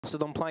To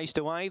them placed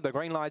away. The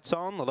green light's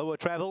on. The lure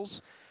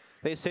travels.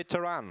 They're set to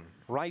run.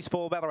 Race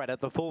 4 Ballarat at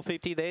the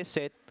 450. They're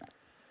set.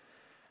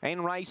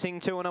 And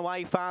racing 2 and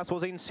away fast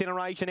was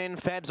Incineration and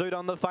Fabzoot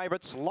on the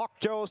favourites.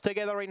 Lockjaws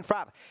together in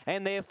front.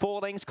 And they're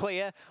 4 lengths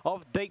clear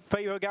of Deep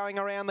Fever going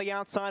around the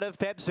outside of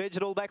Fabs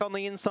Vegetal. Back on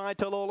the inside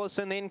to Lawless,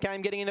 and then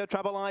came getting into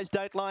trouble. Eyes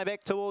Don't Lie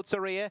back towards the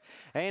rear.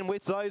 And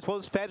with those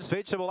was Fabs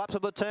Vegetable up to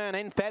the turn.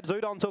 And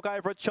Fabzoot on took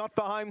over it. Shot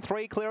for home.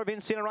 3 clear of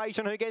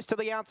Incineration, who gets to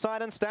the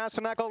outside and starts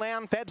to knuckle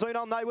down. Fabzoot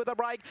on though with a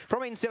break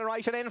from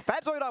Incineration. And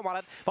Fabzoot on won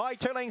it by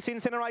 2 lengths.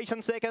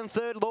 Incineration second.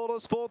 Third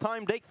Lawless. Fourth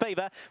home Deep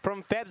Fever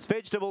from Fabs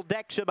Vegetable.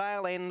 Daksha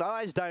Bale and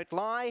Eyes Don't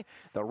Lie.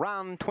 The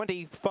run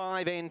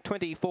 25 and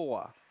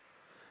 24.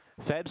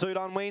 Fabzoot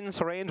on wins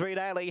for Andrew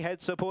Daly.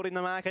 Had support in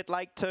the market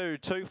late too.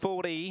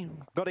 240.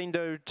 Got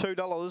into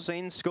 $2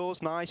 and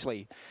scores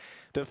nicely.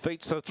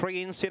 Defeats the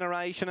 3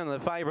 Incineration, and the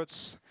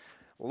favourites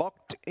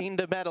locked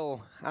into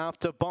battle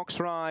after box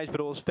rise. But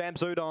it was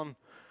Fabzoot on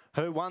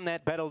who won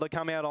that battle to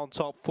come out on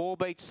top. 4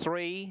 beats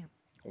 3.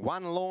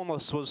 1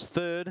 Lawless was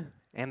third.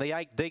 And the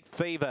 8 Deep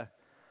Fever,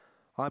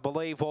 I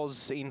believe,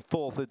 was in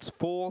fourth. It's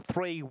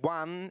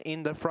 4-3-1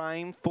 in the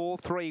frame,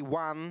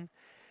 4-3-1,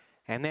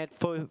 and that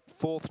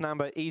fourth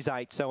number is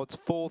 8, so it's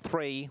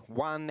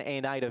 4-3-1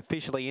 and 8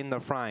 officially in the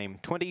frame.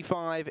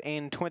 25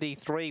 and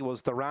 23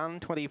 was the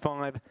run,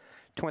 25-23.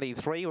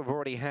 We've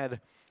already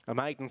had a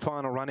maiden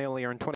final run earlier in 20.